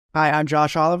Hi, I'm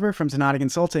Josh Oliver from Zenatta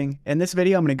Consulting. In this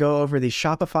video, I'm going to go over the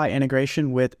Shopify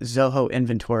integration with Zoho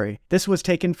Inventory. This was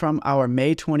taken from our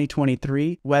May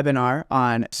 2023 webinar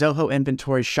on Zoho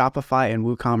Inventory, Shopify, and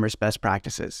WooCommerce Best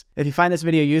Practices. If you find this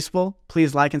video useful,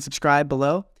 please like and subscribe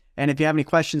below. And if you have any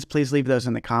questions, please leave those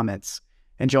in the comments.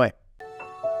 Enjoy.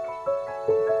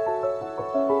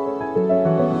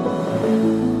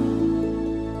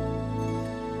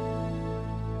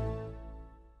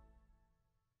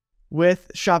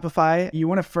 With Shopify, you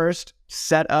want to first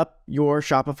set up your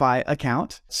Shopify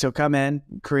account. So come in,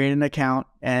 create an account,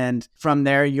 and from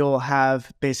there, you'll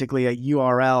have basically a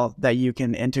URL that you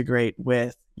can integrate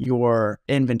with your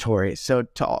inventory. So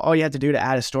all you have to do to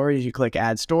add a store is you click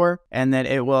Add Store, and then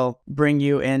it will bring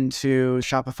you into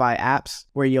Shopify apps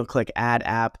where you'll click Add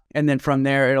App. And then from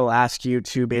there, it'll ask you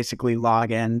to basically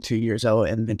log in to your Zoho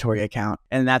Inventory account.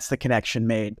 And that's the connection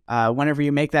made. Whenever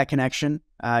you make that connection,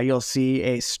 you'll see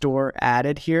a store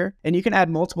added here, and you can add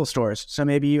multiple stores. So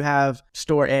maybe you have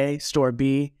store A, store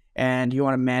B, and you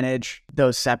want to manage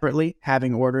those separately,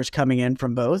 having orders coming in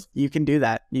from both. You can do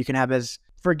that. You can have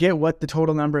forget what the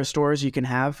total number of stores you can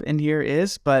have in here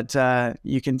is, but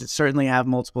you can certainly have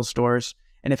multiple stores.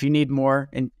 And if you need more,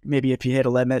 and maybe if you hit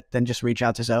a limit, then just reach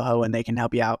out to Zoho and they can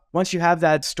help you out. Once you have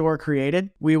that store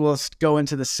created, we will go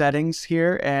into the settings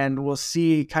here and we'll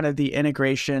see kind of the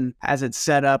integration as it's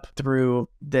set up through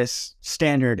this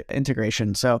standard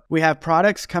integration. So we have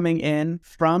products coming in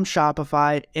from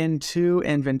Shopify into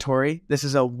inventory. This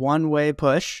is a one-way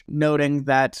push, noting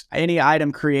that any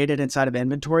item created inside of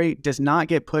inventory does not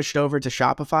get pushed over to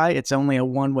Shopify. It's only a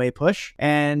one-way push.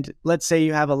 And let's say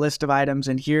you have a list of items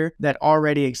in here that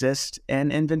already exist in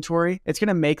inventory. It's going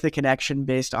to make the connection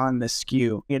based on the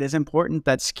SKU. It is important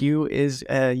that SKU is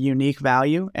a unique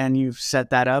value and you've set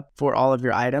that up for all of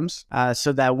your items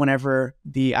so that whenever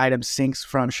the item syncs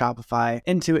from Shopify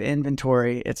into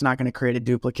inventory, it's not going to create a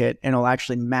duplicate and it'll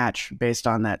actually match based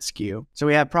on that SKU. So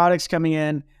we have products coming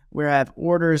in, we have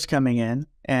orders coming in,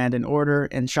 and an order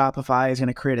in Shopify is going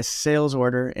to create a sales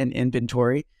order in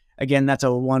inventory. Again, that's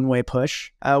a one-way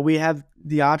push. We have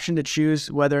the option to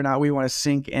choose whether or not we want to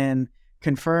sync in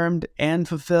confirmed and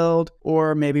fulfilled,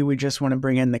 or maybe we just want to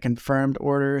bring in the confirmed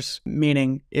orders,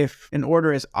 meaning if an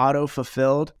order is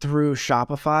auto-fulfilled through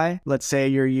Shopify, let's say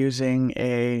you're using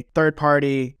a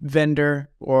third-party vendor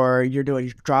or you're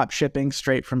doing drop shipping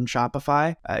straight from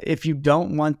Shopify, if you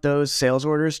don't want those sales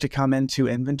orders to come into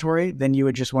inventory, then you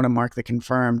would just want to mark the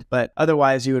confirmed, but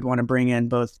otherwise you would want to bring in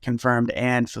both confirmed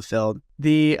and fulfilled.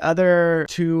 The other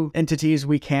two entities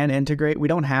we can integrate, we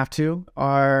don't have to,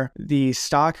 are the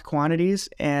stock quantities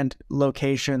and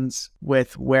locations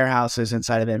with warehouses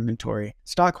inside of inventory.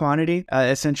 Stock quantity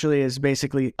essentially is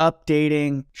basically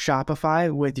updating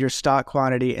Shopify with your stock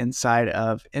quantity inside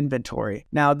of inventory.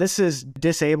 Now, this is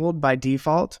disabled by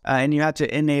default, and you have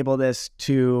to enable this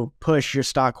to push your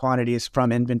stock quantities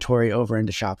from inventory over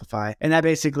into Shopify. And that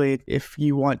basically, if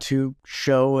you want to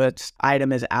show its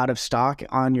item is out of stock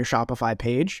on your Shopify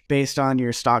page based on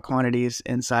your stock quantities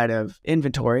inside of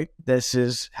inventory, this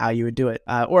is how you would do it.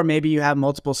 Or maybe you have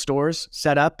multiple stores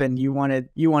set up and you want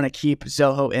to keep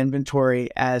Zoho Inventory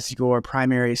as your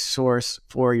primary source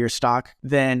for your stock.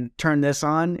 Then turn this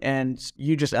on and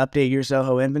you just update your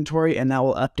Zoho Inventory, and that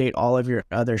will update all of your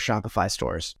other Shopify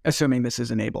stores, assuming this is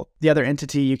enabled. The other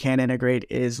entity you can integrate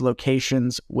is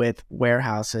locations with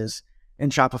warehouses. In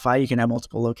Shopify, you can have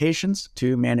multiple locations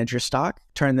to manage your stock.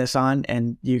 Turn this on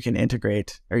and you can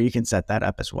integrate, or you can set that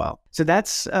up as well. So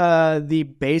that's the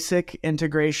basic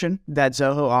integration that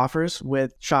Zoho offers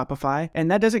with Shopify, and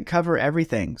that doesn't cover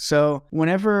everything. So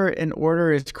whenever an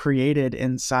order is created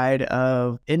inside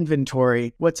of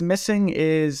inventory, what's missing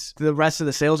is the rest of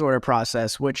the sales order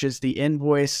process, which is the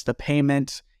invoice, the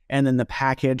payment, and then the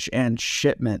package and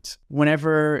shipment.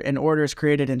 Whenever an order is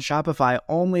created in Shopify,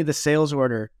 only the sales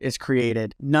order is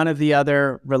created. None of the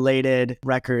other related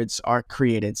records are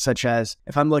created, such as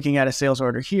if I'm looking at a sales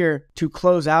order here, to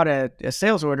close out a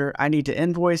sales order, I need to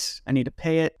invoice, I need to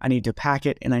pay it, I need to pack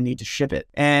it, and I need to ship it.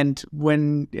 And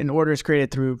when an order is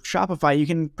created through Shopify, you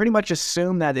can pretty much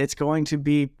assume that it's going to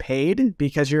be paid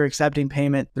because you're accepting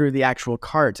payment through the actual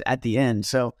cart at the end.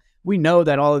 So we know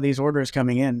that all of these orders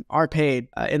coming in are paid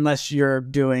unless you're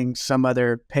doing some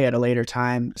other pay at a later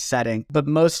time setting. But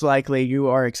most likely you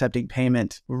are accepting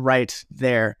payment right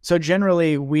there. So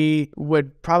generally, we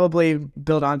would probably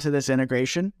build onto this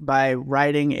integration by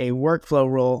writing a workflow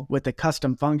rule with a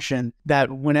custom function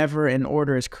that whenever an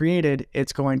order is created,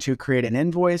 it's going to create an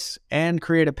invoice and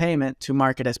create a payment to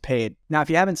mark it as paid. Now,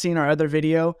 if you haven't seen our other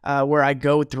video where I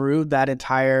go through that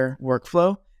entire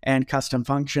workflow, and custom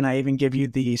function. I even give you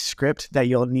the script that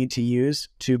you'll need to use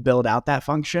to build out that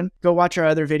function. Go watch our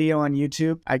other video on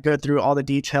YouTube. I go through all the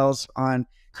details on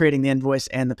creating the invoice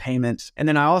and the payments. And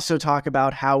then I also talk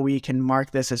about how we can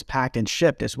mark this as packed and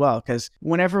shipped as well. Because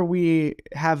whenever we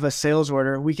have a sales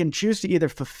order, we can choose to either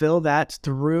fulfill that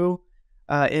through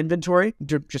inventory,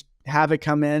 just have it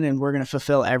come in and we're going to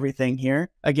fulfill everything here.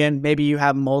 Again, maybe you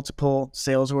have multiple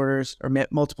sales orders or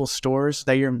multiple stores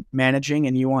that you're managing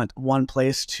and you want one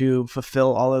place to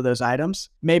fulfill all of those items.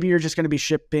 Maybe you're just going to be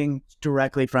shipping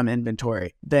directly from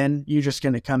inventory. Then you're just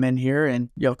going to come in here and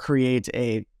you'll create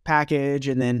a package,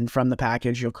 and then from the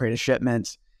package, you'll create a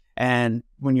shipment. And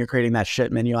when you're creating that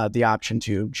shipment, you'll have the option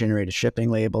to generate a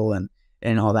shipping label and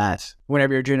all that.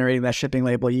 Whenever you're generating that shipping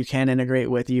label, you can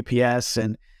integrate with UPS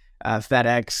and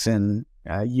FedEx and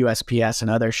USPS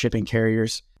and other shipping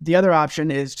carriers. The other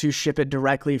option is to ship it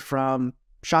directly from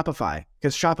Shopify,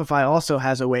 because Shopify also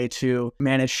has a way to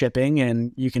manage shipping,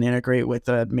 and you can integrate with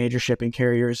the major shipping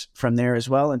carriers from there as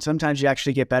well. And sometimes you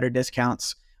actually get better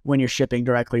discounts when you're shipping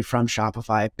directly from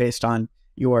Shopify based on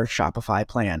your Shopify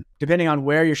plan. Depending on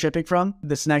where you're shipping from,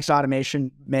 this next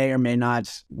automation may or may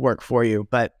not work for you.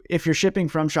 But if you're shipping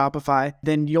from Shopify,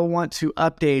 then you'll want to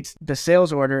update the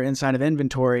sales order inside of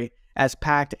inventory as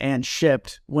packed and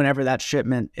shipped whenever that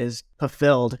shipment is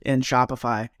fulfilled in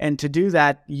Shopify. And to do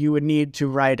that, you would need to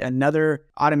write another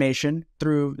automation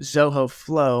through Zoho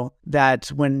Flow that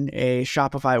when a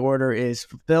Shopify order is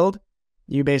fulfilled,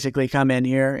 you basically come in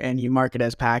here and you mark it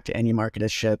as packed and you mark it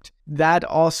as shipped. That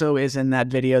also is in that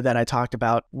video that I talked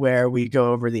about where we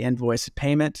go over the invoice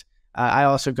payment. I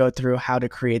also go through how to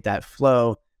create that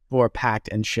flow for packed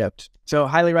and shipped. So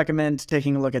highly recommend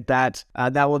taking a look at that.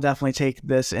 That will definitely take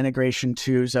this integration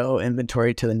to Zoho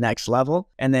Inventory to the next level.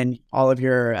 And then all of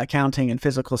your accounting and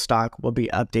physical stock will be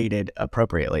updated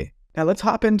appropriately. Now let's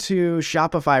hop into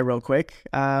Shopify real quick.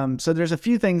 So there's a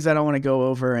few things that I want to go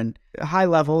over and high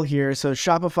level here. So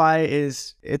Shopify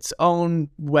is its own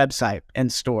website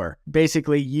and store.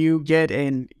 Basically, you get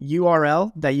an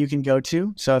URL that you can go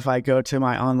to. So if I go to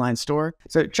my online store,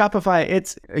 so Shopify,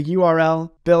 it's a URL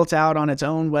built out on its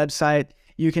own website.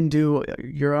 You can do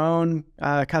your own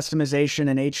customization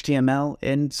in HTML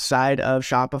inside of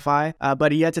Shopify,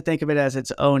 but you have to think of it as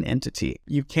its own entity.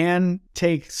 You can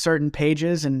take certain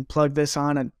pages and plug this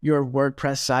on your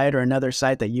WordPress site or another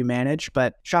site that you manage,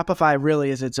 but Shopify really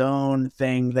is its own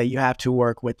thing that you have to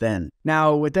work within.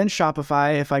 Now, within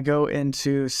Shopify, if I go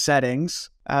into settings,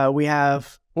 we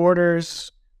have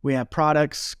orders, we have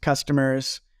products,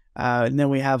 customers, and then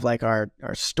we have like our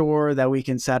store that we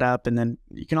can set up. And then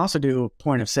you can also do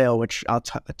point of sale, which I'll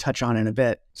touch on in a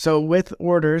bit. So with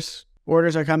orders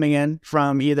are coming in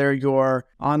from either your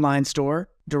online store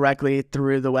directly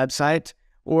through the website,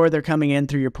 or they're coming in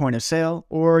through your point of sale,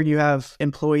 or you have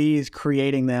employees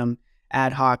creating them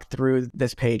ad hoc through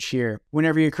this page here.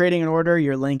 Whenever you're creating an order,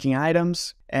 you're linking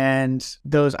items, and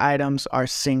those items are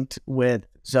synced with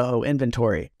Zoho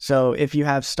Inventory. So if you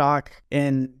have stock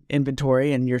in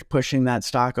inventory and you're pushing that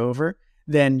stock over,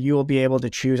 then you will be able to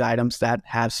choose items that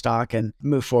have stock and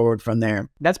move forward from there.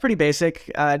 That's pretty basic.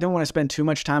 I don't want to spend too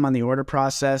much time on the order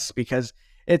process because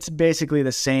it's basically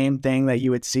the same thing that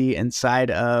you would see inside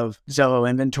of Zoho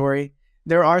Inventory.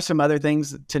 There are some other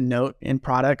things to note in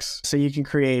products. So you can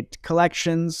create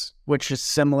collections, which is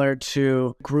similar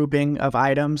to grouping of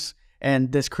items.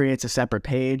 And this creates a separate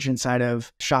page inside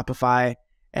of Shopify.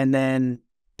 And then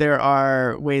there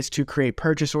are ways to create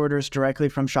purchase orders directly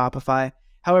from Shopify.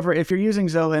 However, if you're using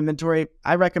Zoho Inventory,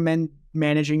 I recommend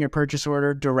managing your purchase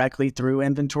order directly through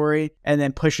inventory and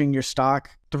then pushing your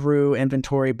stock through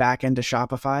inventory back into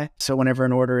Shopify. So whenever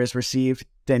an order is received,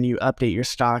 then you update your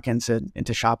stock into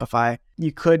Shopify.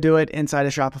 You could do it inside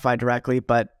of Shopify directly,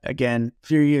 but again, if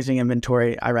you're using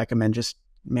inventory, I recommend just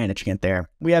managing it there.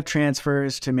 We have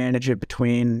transfers to manage it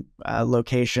between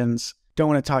locations. Don't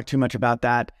want to talk too much about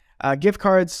that. Gift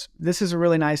cards, this is a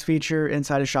really nice feature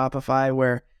inside of Shopify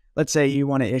where let's say you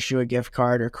want to issue a gift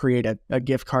card or create a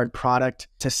gift card product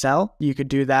to sell. You could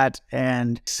do that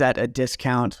and set a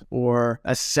discount or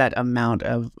a set amount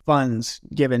of funds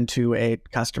given to a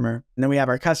customer. And then we have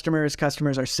our customers.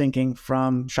 Customers are syncing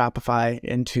from Shopify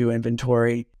into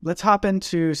inventory. Let's hop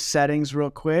into settings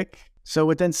real quick. So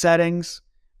within settings,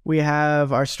 we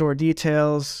have our store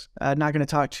details. Not going to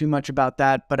talk too much about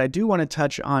that, but I do want to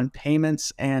touch on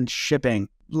payments and shipping.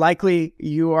 Likely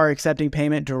you are accepting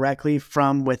payment directly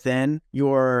from within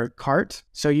your cart.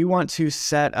 So you want to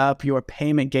set up your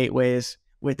payment gateways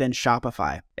within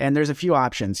Shopify. And there's a few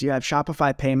options. You have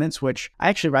Shopify Payments, which I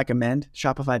actually recommend.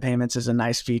 Shopify Payments is a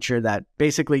nice feature that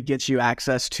basically gets you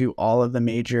access to all of the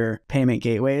major payment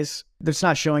gateways. It's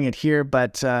not showing it here,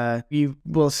 but you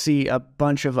will see a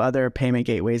bunch of other payment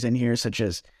gateways in here, such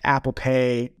as Apple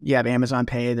Pay. You have Amazon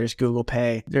Pay, there's Google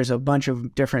Pay. There's a bunch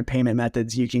of different payment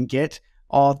methods you can get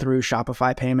all through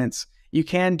Shopify payments. You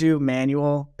can do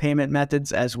manual payment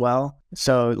methods as well.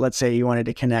 So let's say you wanted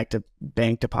to connect a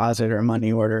bank deposit or a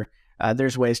money order.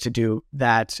 There's ways to do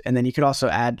that. And then you could also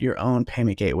add your own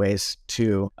payment gateways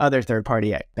to other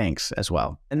third-party banks as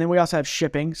well. And then we also have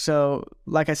shipping. So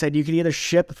like I said, you can either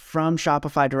ship from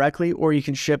Shopify directly or you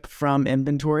can ship from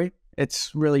inventory.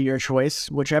 It's really your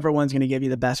choice, whichever one's going to give you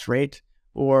the best rate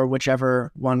or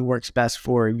whichever one works best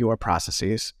for your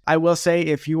processes. I will say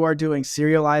if you are doing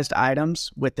serialized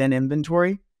items within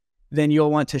inventory, then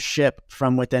you'll want to ship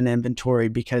from within inventory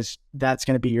because that's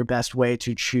going to be your best way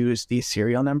to choose the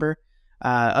serial number.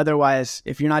 Otherwise,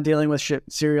 if you're not dealing with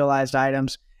serialized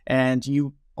items and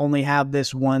you only have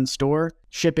this one store,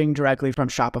 shipping directly from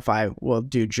Shopify will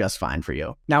do just fine for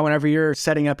you. Now, whenever you're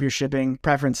setting up your shipping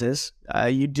preferences,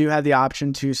 you do have the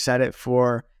option to set it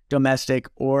for domestic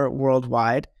or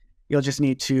worldwide. You'll just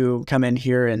need to come in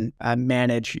here and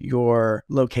manage your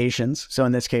locations. So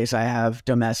in this case, I have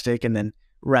domestic and then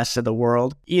rest of the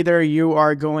world. Either you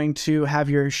are going to have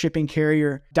your shipping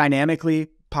carrier dynamically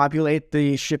populate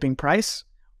the shipping price,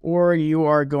 or you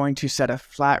are going to set a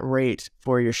flat rate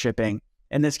for your shipping.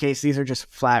 In this case, these are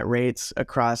just flat rates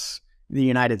across the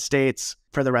United States.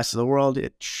 For the rest of the world,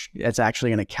 it's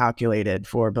actually going to calculate it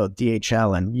for both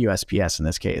DHL and USPS in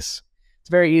this case. It's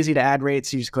very easy to add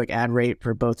rates. You just click add rate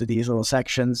for both of these little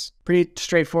sections. Pretty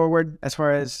straightforward as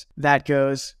far as that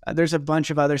goes. There's a bunch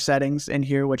of other settings in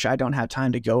here, which I don't have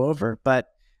time to go over, but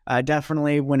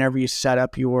definitely whenever you set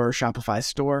up your Shopify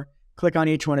store, click on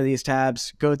each one of these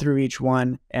tabs, go through each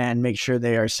one, and make sure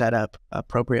they are set up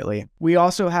appropriately. We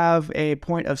also have a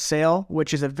point of sale,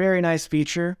 which is a very nice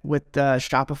feature with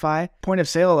Shopify. Point of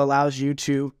sale allows you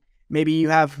to, maybe you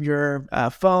have your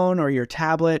phone or your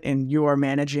tablet and you are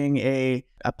managing a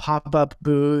pop-up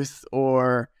booth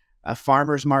or a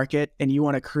farmer's market and you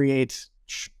want to create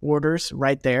orders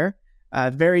right there.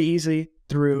 Very easy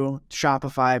through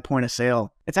Shopify point of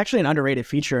sale. It's actually an underrated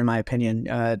feature in my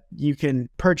opinion. You can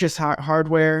purchase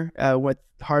hardware. With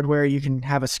hardware, you can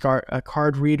have a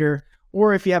card reader,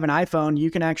 or if you have an iPhone, you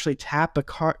can actually tap a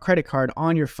credit card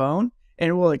on your phone and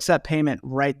it will accept payment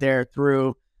right there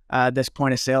through this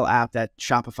point of sale app that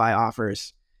Shopify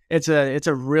offers. It's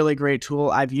a really great tool.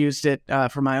 I've used it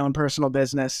for my own personal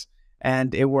business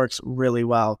and it works really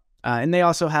well. And they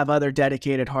also have other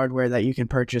dedicated hardware that you can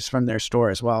purchase from their store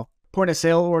as well. Point of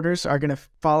sale orders are going to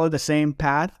follow the same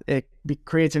path. It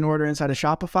creates an order inside of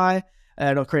Shopify,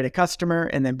 it'll create a customer,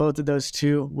 and then both of those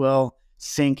two will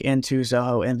sync into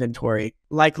Zoho Inventory.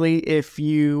 Likely, if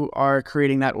you are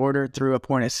creating that order through a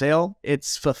point of sale,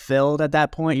 it's fulfilled at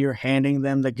that point. You're handing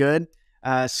them the good.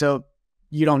 So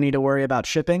you don't need to worry about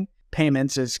shipping.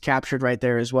 Payments is captured right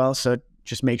there as well. So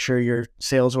just make sure your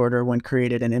sales order, when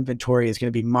created in inventory, is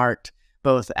going to be marked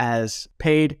both as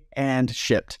paid and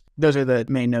shipped. Those are the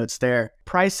main notes there.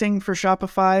 Pricing for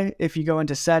Shopify, if you go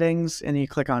into settings and you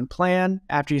click on plan,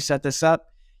 after you set this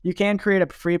up, you can create a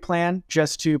free plan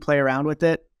just to play around with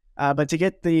it. But to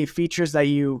get the features that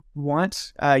you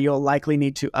want, you'll likely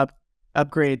need to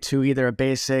upgrade to either a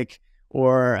basic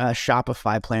or a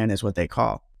Shopify plan is what they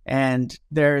call. And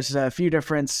there's a few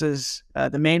differences.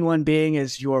 The main one being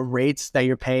is your rates that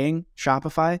you're paying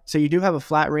Shopify. So you do have a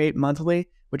flat rate monthly,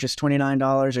 which is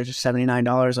 $29 or just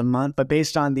 $79 a month. But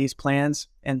based on these plans,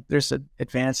 and there's an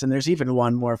advanced, and there's even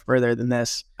one more further than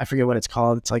this. I forget what it's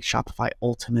called. It's like Shopify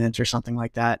Ultimate or something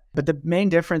like that. But the main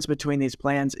difference between these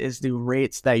plans is the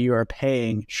rates that you are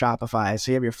paying Shopify.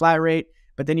 So you have your flat rate,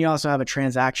 but then you also have a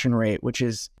transaction rate, which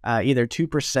is either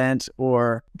 2%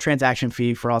 or transaction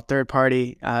fee for all third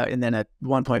party, and then a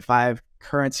 1.5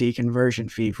 currency conversion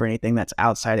fee for anything that's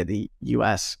outside of the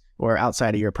US or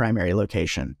outside of your primary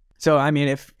location. So, I mean,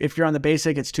 if you're on the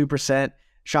basic, it's 2%,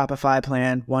 Shopify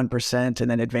plan, 1%, and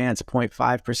then advanced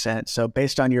 0.5%. So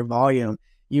based on your volume,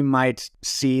 you might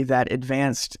see that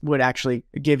advanced would actually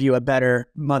give you a better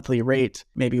monthly rate.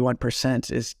 Maybe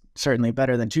 1% is certainly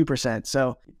better than 2%.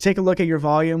 So take a look at your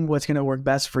volume, what's going to work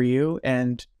best for you,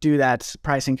 and do that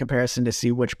pricing comparison to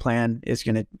see which plan is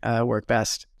going to work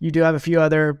best. You do have a few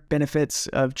other benefits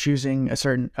of choosing a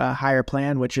certain higher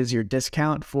plan, which is your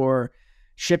discount for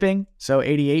shipping. So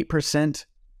 88%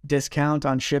 discount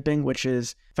on shipping, which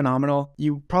is phenomenal.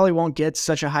 You probably won't get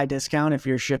such a high discount if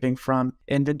you're shipping from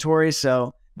inventory.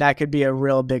 So that could be a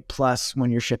real big plus when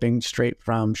you're shipping straight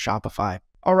from Shopify.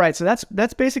 All right, so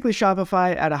that's basically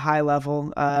Shopify at a high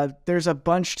level. There's a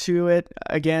bunch to it.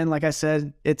 Again, like I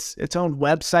said, it's its own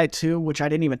website too, which I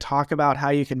didn't even talk about how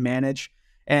you can manage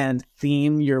and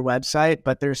theme your website,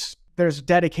 but there's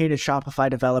dedicated Shopify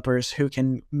developers who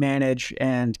can manage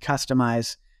and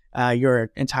customize your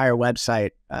entire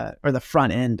website or the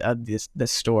front end of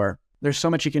this store. There's so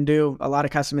much you can do, a lot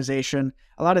of customization,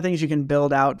 a lot of things you can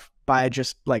build out by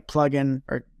just like plug in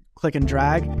or click and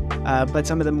drag. But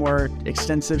some of the more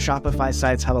extensive Shopify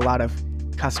sites have a lot of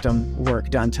custom work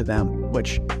done to them,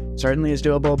 which certainly is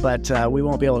doable, but we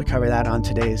won't be able to cover that on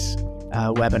today's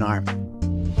webinar.